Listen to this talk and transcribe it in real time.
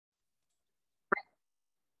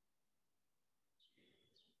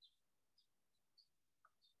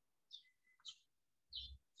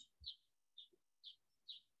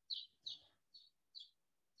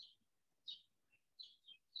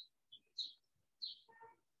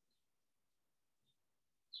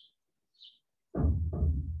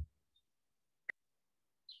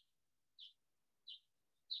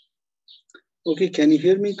Okay, can you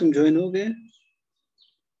hear me? तुम join हो गए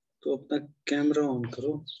तो अपना कैमरा ऑन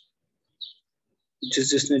करो,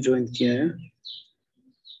 जिसने ज्वाइन किया है।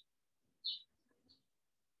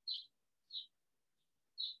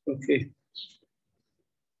 ओके,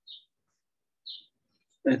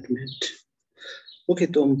 एक मिनट। ओके,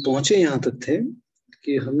 तो हम पहुंचे यहाँ तक थे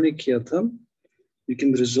कि हमने किया था you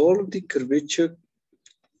can resolve the curvature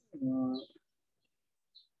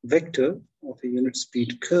vector of a unit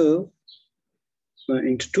speed curve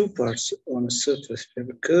into two parts on a surface. We have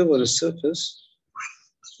a curve or a surface,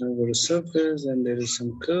 over a surface, and there is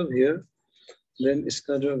some curve here. Then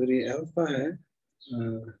इसका जो अगर ये alpha है,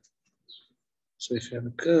 so if you have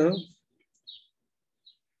a curve,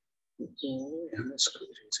 यहाँ इसको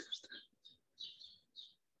erase करते हैं.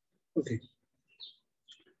 Okay,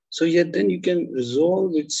 so yeah, then you can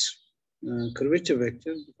resolve its curvature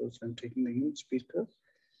vector, because I'm taking the unit speed curve,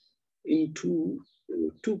 into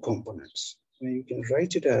two components. And you can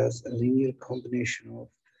write it as a linear combination of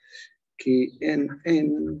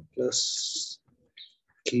kNn plus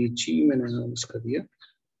kg मैंने नाम इसका दिया.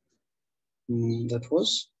 That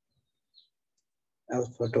was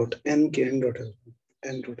alpha dot n kn dot alpha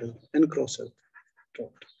n dot alpha n cross alpha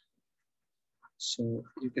dot. So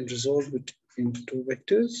you can resolve it into two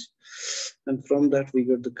vectors, and from that we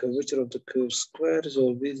got the curvature of the curve square is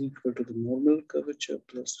always equal to the normal curvature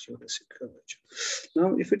plus geodesic curvature.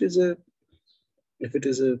 Now if it is a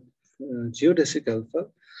geodesic alpha,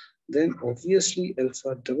 then obviously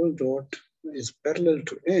alpha double dot is parallel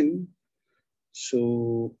to n.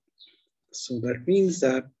 So that means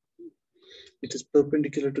that it is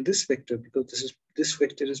perpendicular to this vector, because this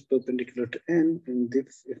vector is perpendicular to n, and if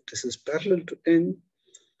this is parallel to n,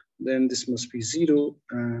 then this must be 0.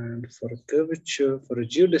 And for a curvature, for a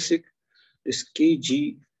geodesic, this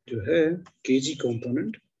kg जो है kg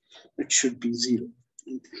component, it should be 0,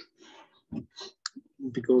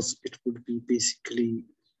 because it would be basically,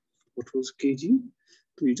 what was kg?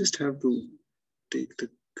 So you just have to take the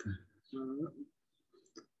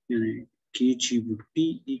kg would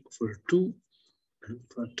be equal to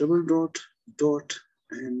alpha double dot dot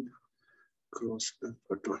and cross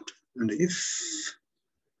alpha dot. And if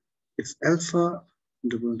alpha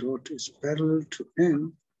double dot is parallel to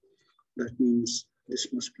n, that means this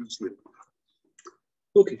must be 0.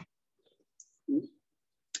 Okay.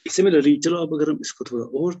 Similarly, चलो अब अगर हम इसको थोड़ा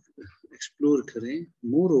और explore करें,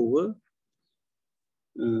 moreover,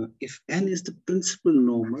 if n is the principal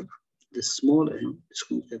normal, the small n,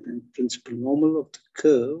 इसको कहते हैं principal normal of the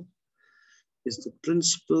curve, is the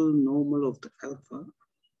principal normal of the alpha,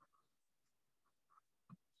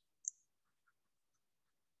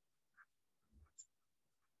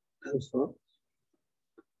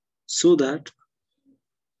 so that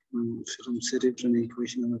फिर हमसे रेफरेंस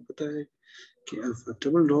इक्वेशन हमें पता है कि alpha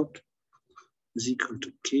double dot is equal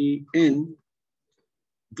to kn.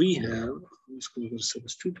 We have, इसको अगर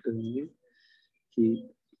सब्स्टिट्यूट करेंगे कि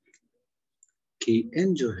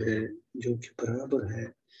kn जो है, जो कि बराबर है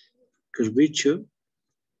curvature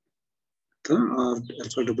था, और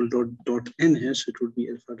alpha double dot n है, so it would be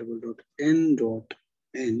alpha double dot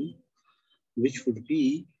n, which would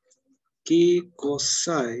be k cos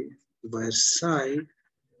psi, where psi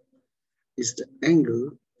is the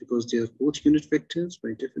angle, because they are both unit vectors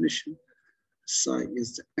by definition. Psi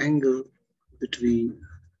is the angle between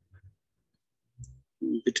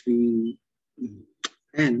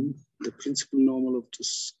n, the principal normal of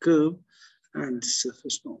this curve, and the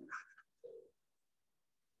surface normal.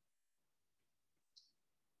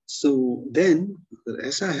 So then, अगर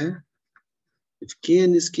ऐसा है, if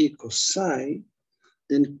kn is k cos psi,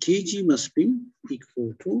 then kg must be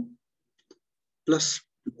equal to plus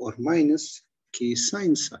or minus k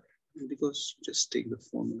sin psi, because just take the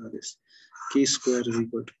formula this, k square is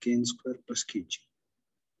equal to kn square plus kg,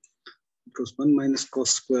 because 1 minus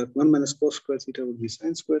cos square theta would be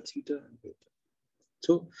sin square theta.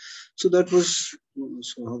 So that was,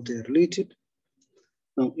 so how they are related.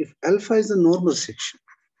 Now if alpha is the normal section,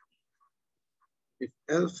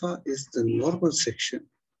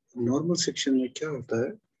 normal section में क्या होता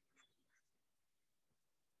है,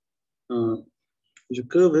 the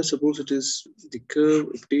curve है, suppose it is the curve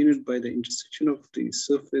obtained by the intersection of the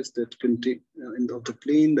surface that contain of the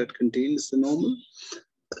plane that contains the normal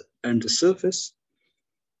and the surface.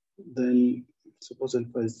 Then suppose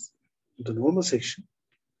alpha is the normal section,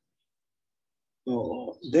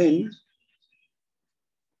 then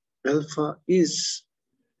alpha is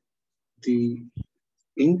the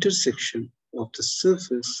intersection of the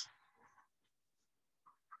surface.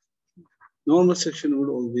 Normal section would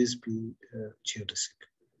always be geodesic.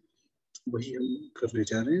 वही हम करने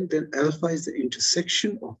जा रहे हैं. Then alpha is the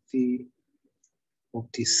intersection of the of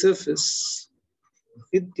the surface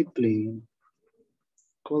with the plane,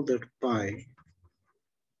 call that pi,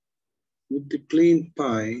 with the plane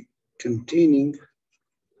pi containing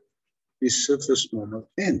the surface normal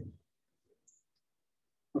n,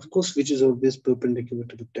 of course, which is always perpendicular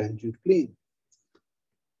to the tangent plane.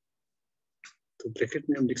 तो bracket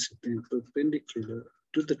में हम लिख सकते हैं perpendicular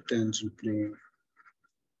to the tangent plane.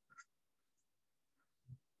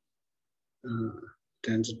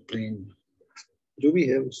 Tangent plane जो भी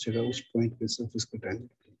है उस जगह उस पॉइंट पे सरफेस का tangent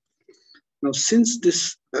plane. Now since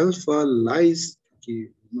this alpha lies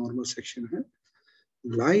की normal section है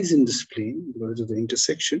lies in this plane because of the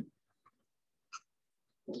intersection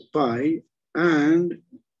pi, and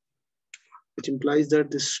it implies that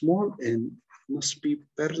this small n must be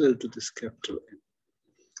parallel to this capital N.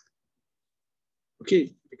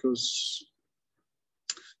 Okay, because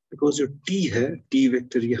your t है, t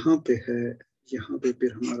vector यहाँ पे है, यहाँ पे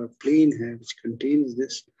फिर हमारा plane है which contains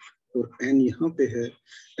this, और n यहाँ पे है,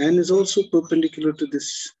 n is also perpendicular to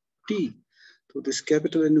this t, so this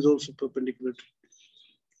capital N is also perpendicular to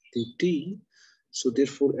the t, so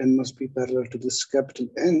therefore n must be parallel to this capital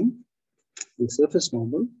N, the surface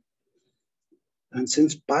normal. And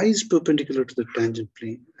since pi is perpendicular to the tangent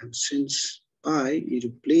plane, and since pi ये जो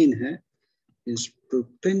plane है is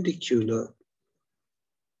perpendicular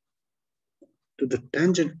to the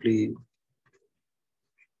tangent plane,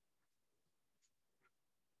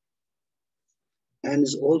 and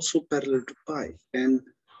is also parallel to pi and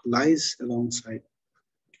lies alongside,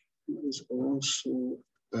 is also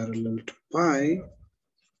parallel to pi,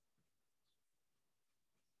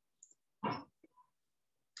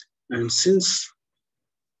 and since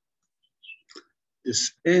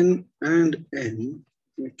this n and n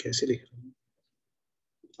कैसे लिख रहा हूँ,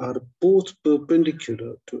 are both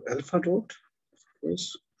perpendicular to alpha dot, of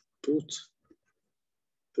course, both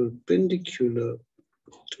perpendicular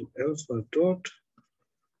to alpha dot,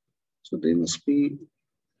 so they must be,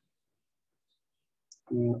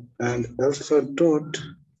 and alpha dot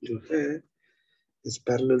जो है is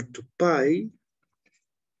parallel to pi,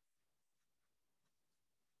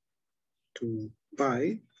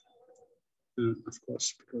 of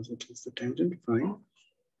course, because it is the tangent phi.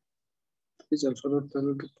 Is alpha dot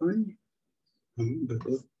parallel to pi?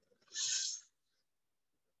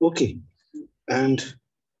 Okay, and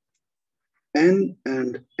n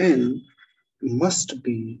and n must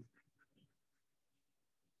be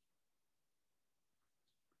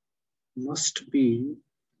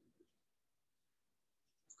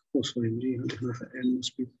oh sorry, n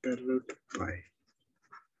must be parallel to pi.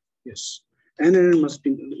 Yes, n and n must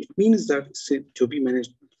be, it means that से जो भी मैंने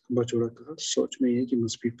बचोड़ा कहा सोच में ये कि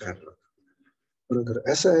must be parallel. और अगर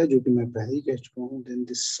ऐसा है जो कि मैं पहले ही कह चुका हूँ, then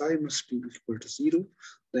this psi must be equal to 0,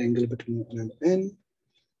 the angle between n and n,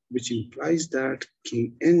 which implies that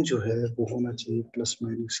kn जो है वो होना चाहिए plus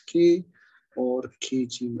minus k, और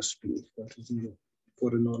kg must be equal to 0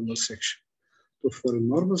 for a normal section. So for a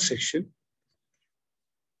normal section,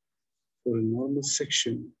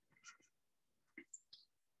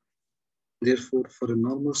 therefore for a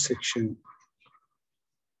normal section,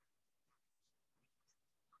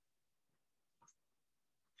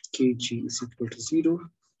 kg is equal to 0.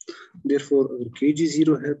 Therefore अगर kg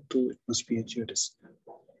 0 है तो it must be a geodesic.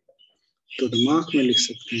 तो दिमाग में लिख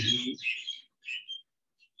सकते हैं,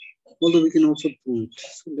 although we can also prove it.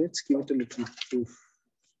 So let's give it a little proof.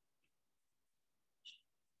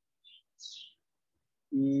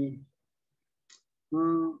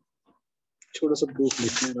 छोटा सा proof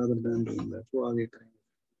लिखना है rather than doing that, वो आगे करेंगे.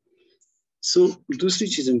 So दूसरी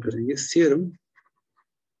चीज हम करेंगे theorem.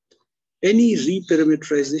 Any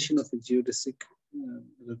reparameterization of a geodesic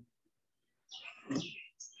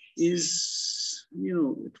is,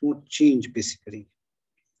 it won't change basically.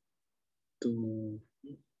 So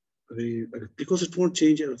because it won't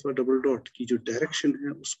change alpha double dot की जो direction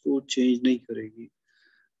है उसको change नहीं करेगी.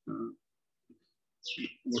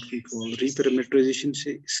 What we call reparameterization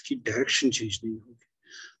से इसकी direction change नहीं होगी,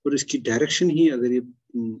 और इसकी direction ही अगर ये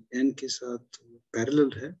n के साथ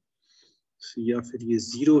parallel है या फिर ये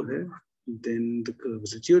 0 है, then the curve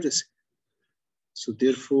is a geodesic. So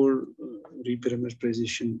therefore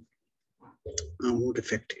reparameterization won't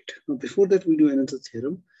affect it. Now before that we do another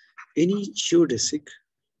theorem. Any geodesic,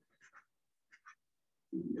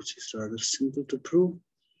 which is rather simple to prove,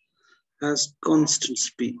 has constant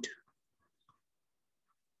speed.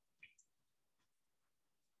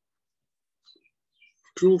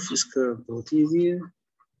 Proof इसका बहुत easy है.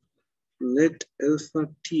 Let alpha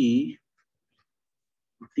t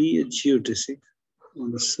be a geodesic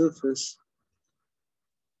on the surface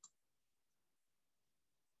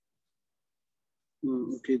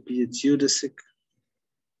be a geodesic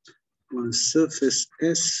on a surface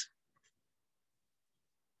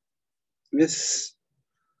S,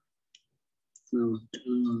 now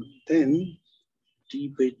then d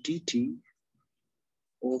by dt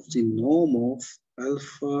of the norm of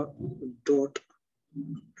alpha dot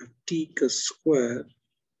t का square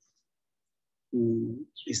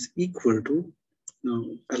is equal to, now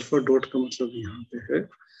alpha dot का मतलब यहाँ पे है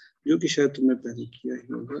जो कि शायद तुमने पहले किया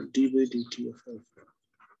ही होगा, d by dt of alpha.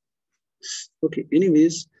 Okay,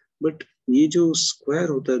 anyways, but ये जो square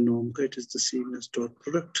होता है norm का, it is the same as dot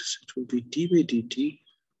product, so it will be d by dt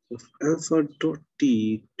of alpha dot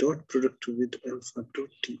t dot product with alpha dot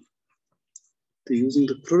t. So using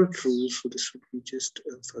the product rule, so this would be just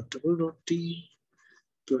alpha double dot t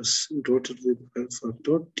plus dotted with alpha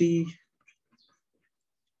dot t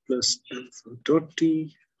plus alpha dot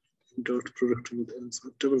t dot product with alpha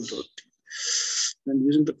double dot t. And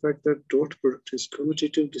using the fact that dot product is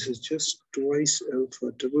commutative, this is just twice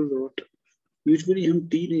alpha double dot. Usually हम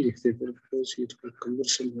t नहीं लिखते because ये थोड़ा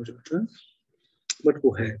cumbersome हो जाता है, but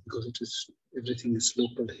वो है because it is, everything is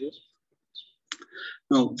local here.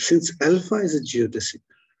 Now, since alpha is a geodesic,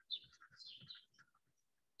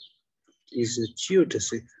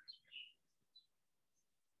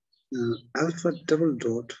 alpha double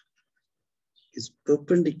dot is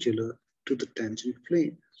perpendicular to the tangent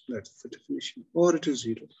plane. That's the definition. Or it is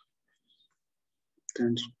zero.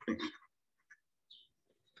 Tangent plane.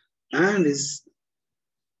 And is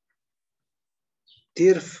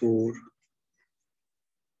therefore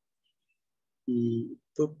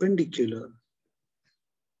perpendicular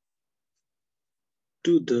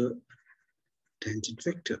to the tangent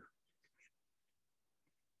vector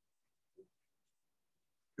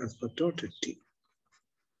alpha dot at t.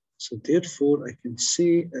 So therefore I can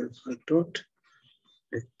say alpha dot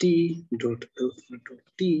at t dot alpha dot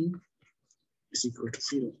t is equal to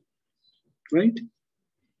 0, right?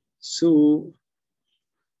 So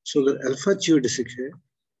the alpha geodesic है,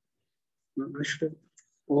 I should have,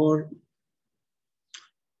 or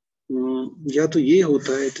या तो ये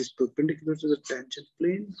होता है, it is perpendicular to the tangent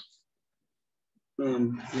plane,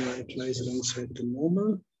 yeah, it lies alongside the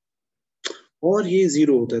normal, और ये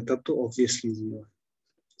 0 होता है, तब तो obviously 0 है.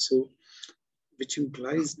 So which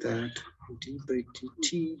implies that d by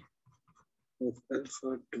dt of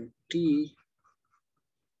alpha dot t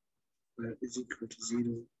is equal to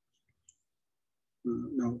 0.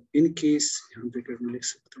 Now in case, यहाँ पे करने लिख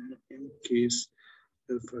सकते हैं, in case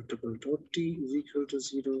alpha double dot t is equal to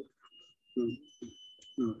 0, no,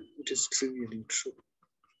 it is trivially true.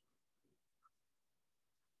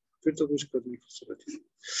 फिर तो कुछ करने की जरूरत नहीं.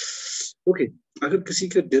 Okay, अगर किसी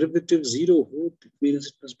का derivative 0 हो, it means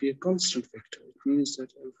it must be a constant vector. It means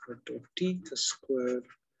that alpha dot t the square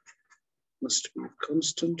must be a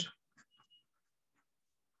constant,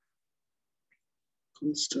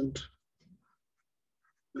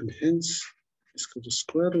 and hence इसका जो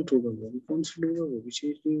square root होगा वो भी constant होगा, वो भी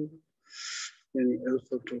change नहीं होगा. यानी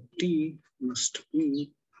alpha dot t must be,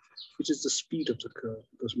 which is the speed of the curve,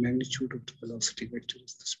 because magnitude of the velocity vector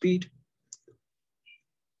is the speed,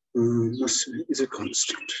 is a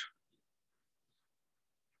constant.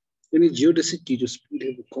 यानी जियोडेसिक की जो स्पीड है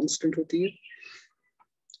वो कांस्टेंट होती है.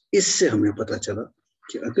 इससे हमें पता चला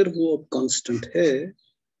कि अगर वो अब कांस्टेंट है,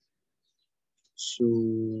 so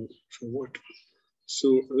what? So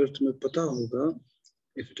अगर तुम्हें पता होगा,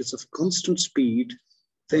 if it is of constant speed,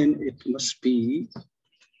 then it must be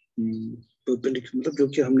perpendicular. मतलब जो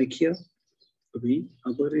कि हमने किया अभी,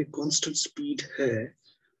 अगर एक कांस्टेंट स्पीड है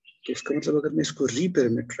तो इसका मतलब अगर मैं इसको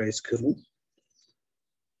रीपैरामीटराइज करूं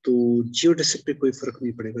तो जियोडेसिक पे कोई फर्क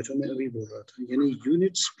नहीं पड़ेगा, जो मैं अभी बोल रहा था. यानी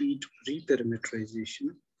यूनिट स्पीड रीपैरामीटराइजेशन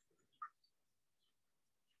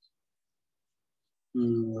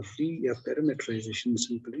या पैरामीटराइजेशन,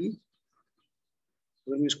 सिंपली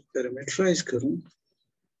अगर मैं इसको पैरामीटराइज करूं,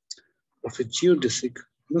 of a geodesic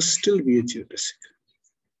must still be a geodesic.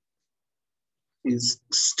 Is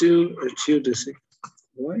still a geodesic.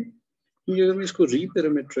 Why? अगर मैं इसको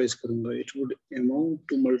रीपैरामीटराइज करूंगा, it would amount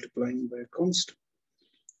to multiplying by a constant,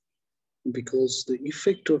 because the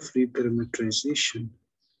effect of reparametrization,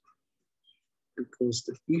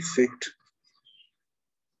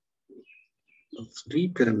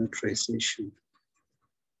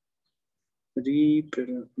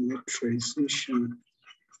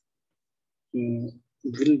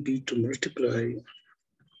 will be to multiply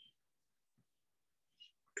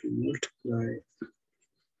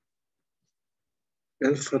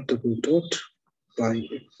alpha double dot by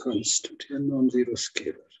a constant, a non-zero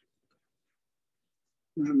scalar,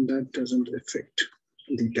 and that doesn't affect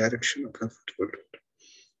the direction of alpha double dot.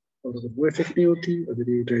 और अगर वो effect नहीं होती, अगर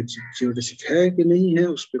ये geodesic है कि नहीं है,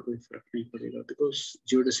 उस पर कोई फर्क नहीं पड़ेगा, बिकॉज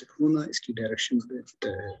जियोडेसिक होना इसकी डायरेक्शन पे होता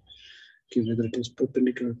है कि whether it is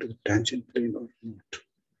perpendicular to the tangent plane or not.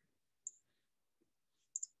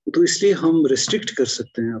 तो इसलिए हम रिस्ट्रिक्ट कर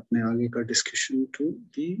सकते हैं अपने आगे का discussion to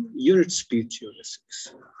the unit speed geodesics,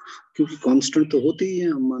 क्योंकि कांस्टेंट तो होती ही है,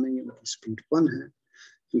 हम मानेंगे कि स्पीड 1 है,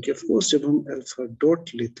 क्योंकि ऑफ कोर्स जब हम अल्फा डॉट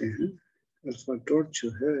लेते हैं, अल्फा डॉट जो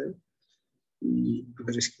है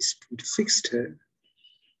अगर इसकी स्पीड फिक्स्ड है,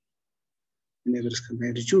 अगर इसका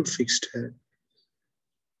मैग्नीट्यूड फिक्स्ड है,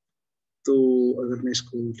 तो अगर मैं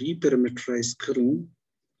इसको रीपैरामीटराइज करूं,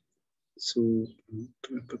 सो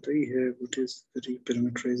तुम्हें पता ही है व्हाट इज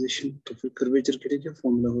रीपैरामीटराइजेशन, तो फिर कर्वेचर के लिए क्या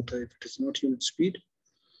फॉर्मूला होता है, it is not unit speed,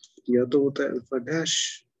 या तो होता है अल्फा डैश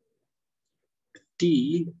टी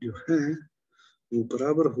जो है वो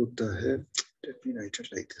बराबर होता है, let me right it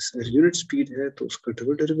like this, अगर यूनिट स्पीड है तो उसका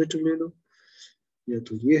डबल डेरिवेटिव ले लो, या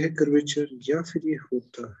तो ये है कर्वेचर, या फिर ये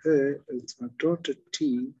होता है alpha dot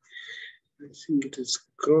T, I think it is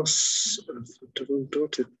cross alpha double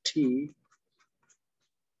dot T,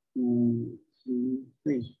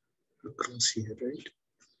 नहीं क्रॉस ही है, राइट,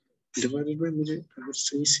 डिवाइडेड बाय, मुझे अगर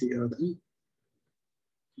सही से याद है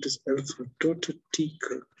it is alpha dot T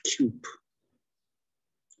का क्यूब,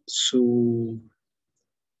 सो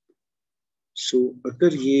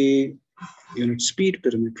अगर ये यूनिट स्पीड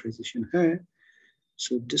पैरामीटराइजेशन है,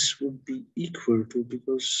 so this would be equal to,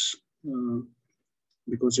 because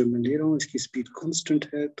जब मैं ले रहा हूँ इसकी स्पीड कांस्टेंट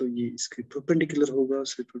है तो ये इसके परपेंडिकुलर होगा,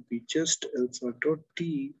 so it would be just alpha dot t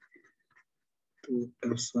to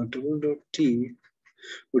alpha double dot t,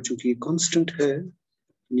 और चूंकि ये कांस्टेंट है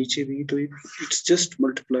नीचे भी, तो it's just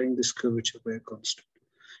multiplying this curvature by a constant,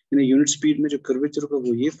 यानी यूनिट स्पीड में जो कर्वेचर होगा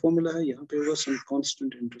वो ये फॉर्मूला है, यहाँ पे होगा सम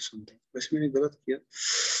कांस्टेंट इनटू समथिंग, वैसे मैंने गलत किया,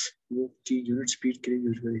 वो कि यूनिट स्पीड के लिए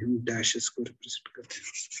यूजुअली हम डैशेस को रिप्रेजेंट करते हैं,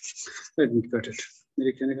 लेट मी कट इट,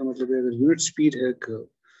 मेरे कहने का मतलब है अगर यूनिट स्पीड है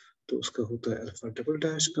तो उसका होता है अल्फा डबल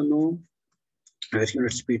डैश का नॉर्म, अगर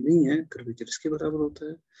यूनिट स्पीड नहीं है कर्वेचर इसके बराबर होता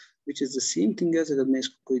है, which is the same thing as अगर मैं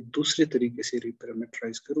इसको कोई दूसरे तरीके से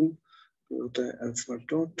रिपैरामीटराइज करूं तो होता है alpha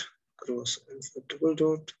dot cross alpha double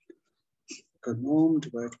dot का norm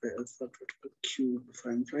divided by alpha dot cube, if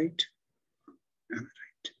I'm right. I'm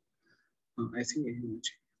right. I think यही होना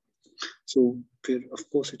चाहिए. So फिर of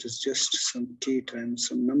course it is just some k times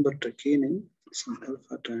some number to k नहीं, some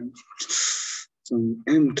alpha times some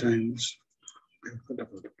m times alpha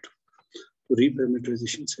double dot. तो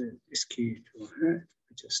reparameterization से इसकी जो है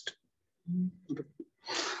just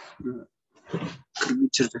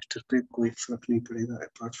curvature vector पे कोई फर्क नहीं पड़ेगा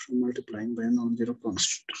apart from multiplying by a non-zero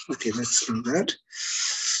constant. Okay, let's do that.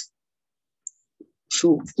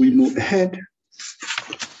 So we move ahead.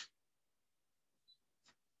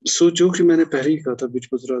 So जो कि मैंने पहले ही कहा था, which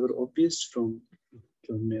was rather obvious from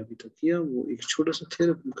जो हमने अभी तक किया, वो एक छोटा सा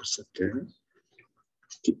थ्योरम हम कर सकते हैं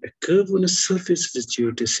कि a curve on a surface is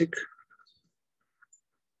geodesic.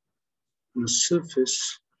 On a surface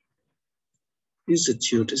is a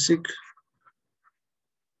geodesic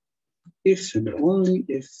if and only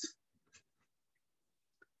if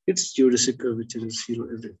its geodesic curvature is zero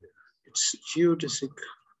everywhere. Its geodesic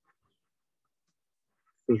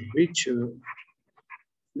curvature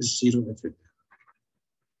is zero everywhere.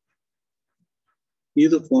 ये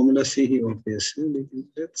तो फॉर्मूला से ही obvious है, लेकिन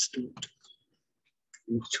let's do it,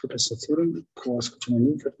 एक छोटा सा theorem, cross कुछ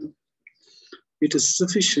नहीं करना. It is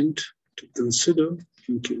sufficient to consider,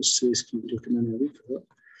 क्योंकि उससे इसकी जो कि मैंने अभी कहा,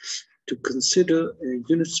 to consider a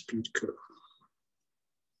unit speed curve,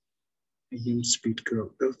 a unit speed curve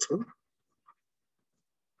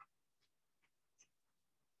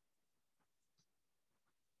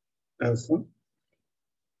alpha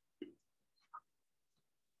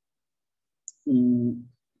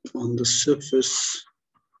on the surface,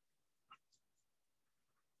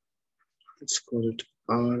 let's call it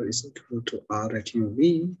R is equal to R at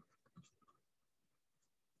UV,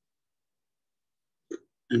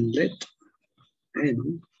 and let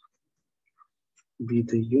N be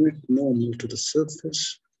the unit normal to the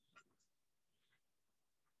surface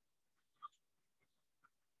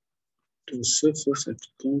at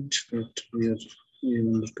the point that we are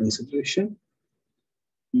under consideration.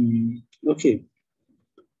 Okay,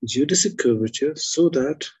 geodesic curvature, so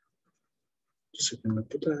that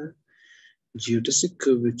geodesic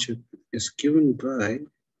curvature is given by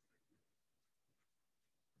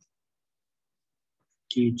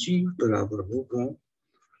kg बराबर होगा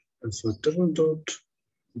alpha double dot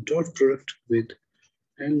dot product with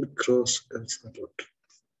n cross alpha dot.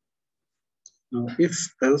 Now if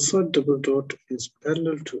alpha double dot is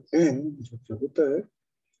parallel to n, जो क्या होता है,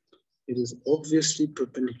 it is obviously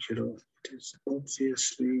perpendicular It is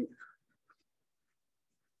obviously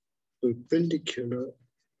perpendicular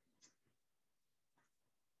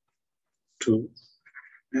to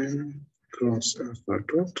n cross alpha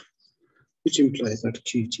dot, which implies that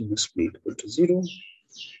kg must be equal to 0.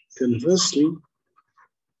 Conversely,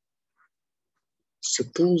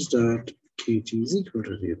 suppose that kg is equal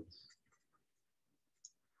to 0,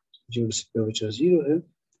 which is 0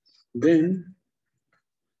 then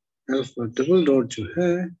alpha double dot जो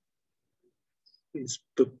है is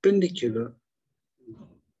perpendicular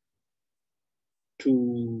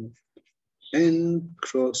to n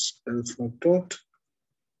cross alpha dot,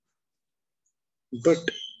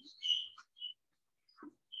 but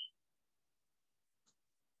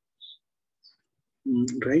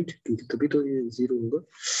right, क्योंकि तभी तो ये 0 होगा.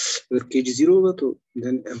 अगर kg 0 होगा तो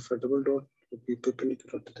then alpha double dot would be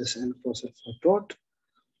perpendicular to this n cross alpha dot.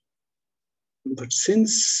 But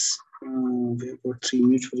since we have got three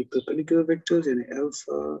mutually perpendicular vectors in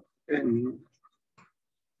alpha n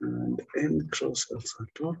and n cross alpha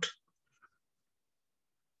dot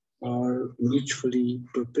are mutually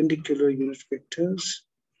perpendicular unit vectors,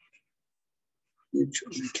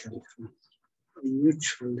 mutually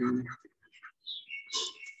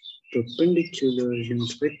perpendicular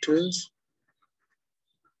unit vectors,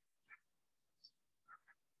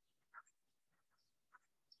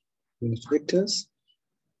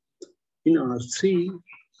 in R3,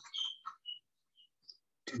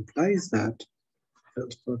 it implies that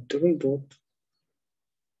alpha double dot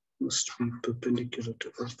must be perpendicular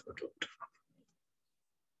to alpha dot.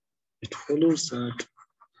 It follows that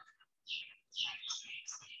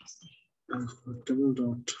alpha double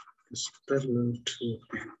dot is parallel to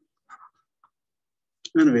n.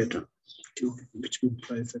 And we're done, which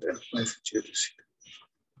implies that alpha is geodesic.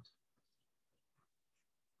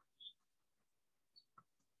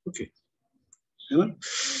 Okay, है ना?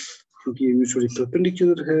 क्योंकि ये mutually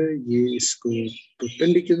perpendicular है, ये इसको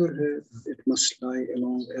perpendicular है, it must lie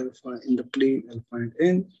along alpha in the plane alpha and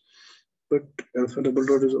n, but alpha double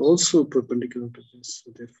dot is also perpendicular to this,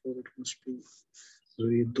 so therefore it must be, so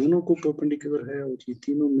ये दोनों को perpendicular है और ये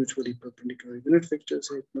तीनों mutually perpendicular unit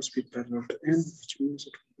vectors है, it must be parallel to n, which means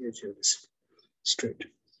it will be a geodesic straight.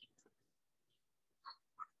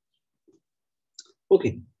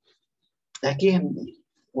 Okay, again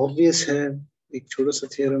obvious है एक छोटा सा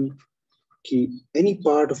theorem कि any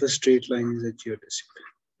part of a straight line is a geodesic.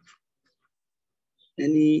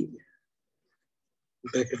 Any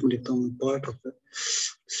bracket में लिखता हूँ part of a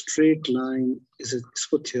straight line is a,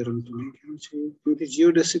 इसको theorem तो नहीं कहना चाहिए क्योंकि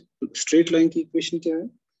geodesic straight line की equation क्या है?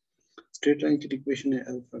 Straight line की equation है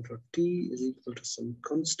alpha dot t is equal to some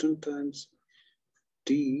constant times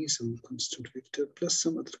d, some constant vector plus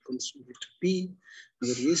some other constant vector p.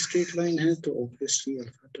 अगर ये straight line है तो obviously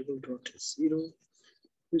alpha double dot is 0,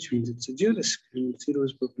 which means it's a geodesic and 0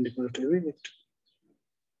 is perpendicular to every vector.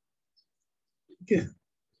 Okay.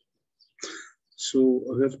 So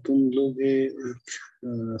अगर तुम लोगे एक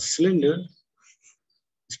cylinder,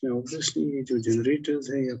 इसमें obviously ये जो generators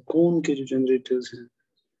हैं या cone के जो generators हैं,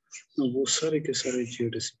 वो सारे के सारे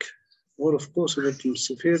geodesic. और of course अगर तुम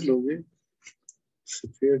sphere लोगे,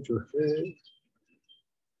 sphere जो है,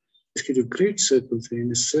 इसके जो great circles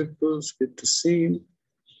हैं, circles with the same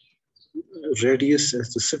radius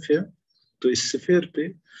as the sphere, तो इस sphere पे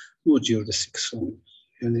वो geodesic होंगे.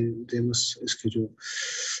 यानी they must, इसके जो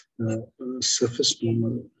surface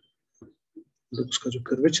normal, उसका जो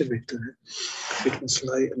curvature vector है, it must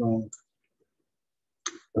lie along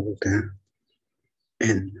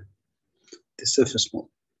n, the surface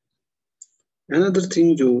normal. Another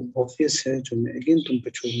thing जो obvious है, जो मैं again तुम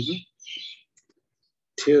पे छोड़ूंगा,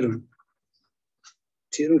 theorem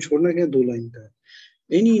छोड़ना क्या, दो लाइन का है.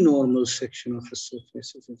 Any normal section of a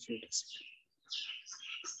surface is a geodesic.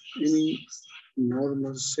 Any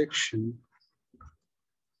normal section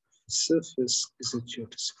surface is a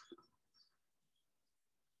geodesic.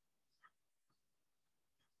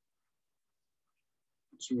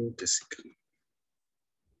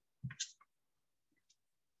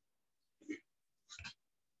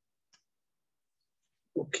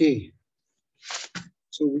 Okay,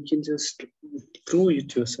 so we can just prove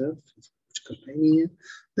it yourself.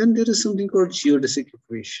 Then there is something called geodesic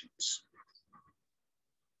equations.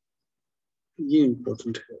 Yeah,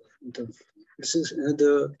 important. This is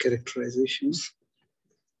another characterization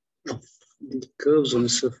of the curves on the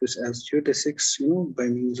surface as geodesics, you know, by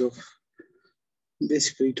means of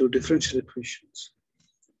basically two differential equations.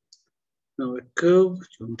 Now a curve,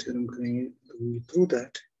 we prove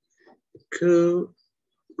that a curve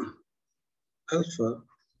alpha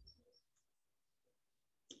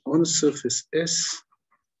on a surface S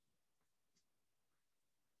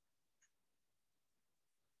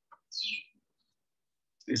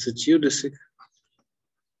is a geodesic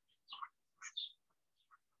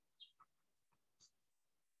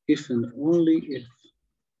if and only if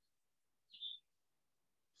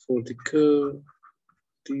for the curve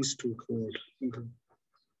these two hold.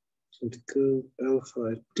 So the curve alpha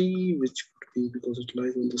t, which would be because it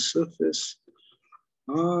lies on the surface,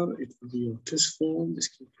 r, it will be of this form, this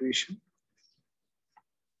equation.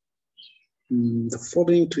 The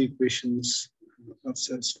following two equations are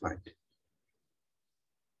satisfied.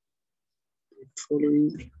 The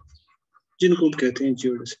following, जिनको कहते हैं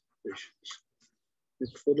geodesic equations. The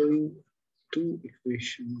following two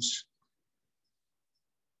equations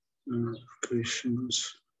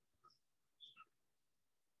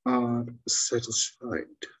are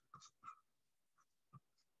satisfied.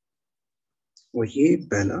 और ये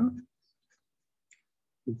पहला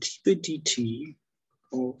d by dt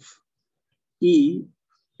of E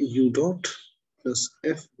u dot plus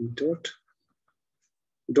f v dot,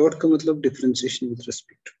 dot का मतलब differentiation with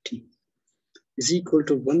respect to t, is equal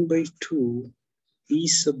to 1 by 2 e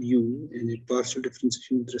sub u, and a partial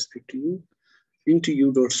differentiation with respect to u, into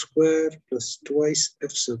u dot square plus twice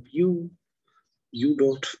f sub u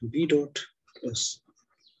dot v dot plus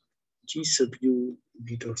g sub u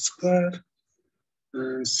v dot square.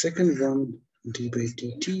 Second one, d by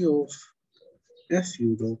dt of f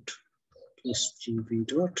u dot plus g v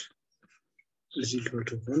dot is equal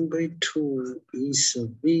to 1 by 2 e sub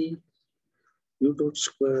v u dot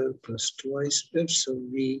square plus twice f sub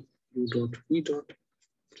v u dot v dot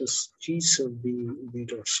plus g sub v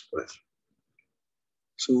dot square.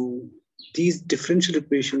 So these differential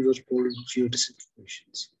equations are called geodesic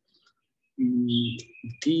equations.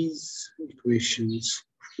 These equations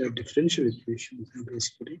are differential equations, and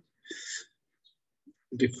basically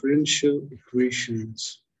differential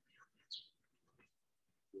equations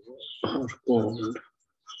are called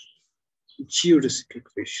geodesic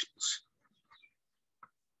equations.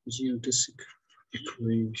 Geodesic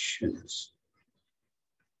equations.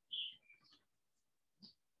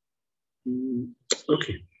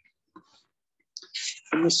 Okay.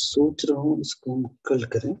 मैं सोच रहा हूँ इसको हम कल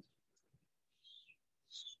करें.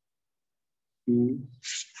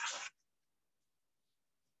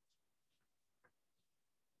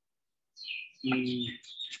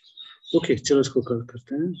 Okay, चलो इसको कल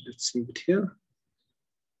करते हैं. Let's see it here.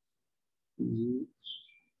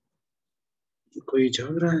 कोई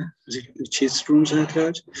जाग रहा है? 6 स्टूडेंट्स हैं थे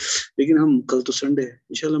आज, लेकिन हम कल तो संडे है,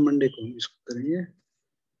 इंशाल्लाह मंडे को हम इसको करेंगे.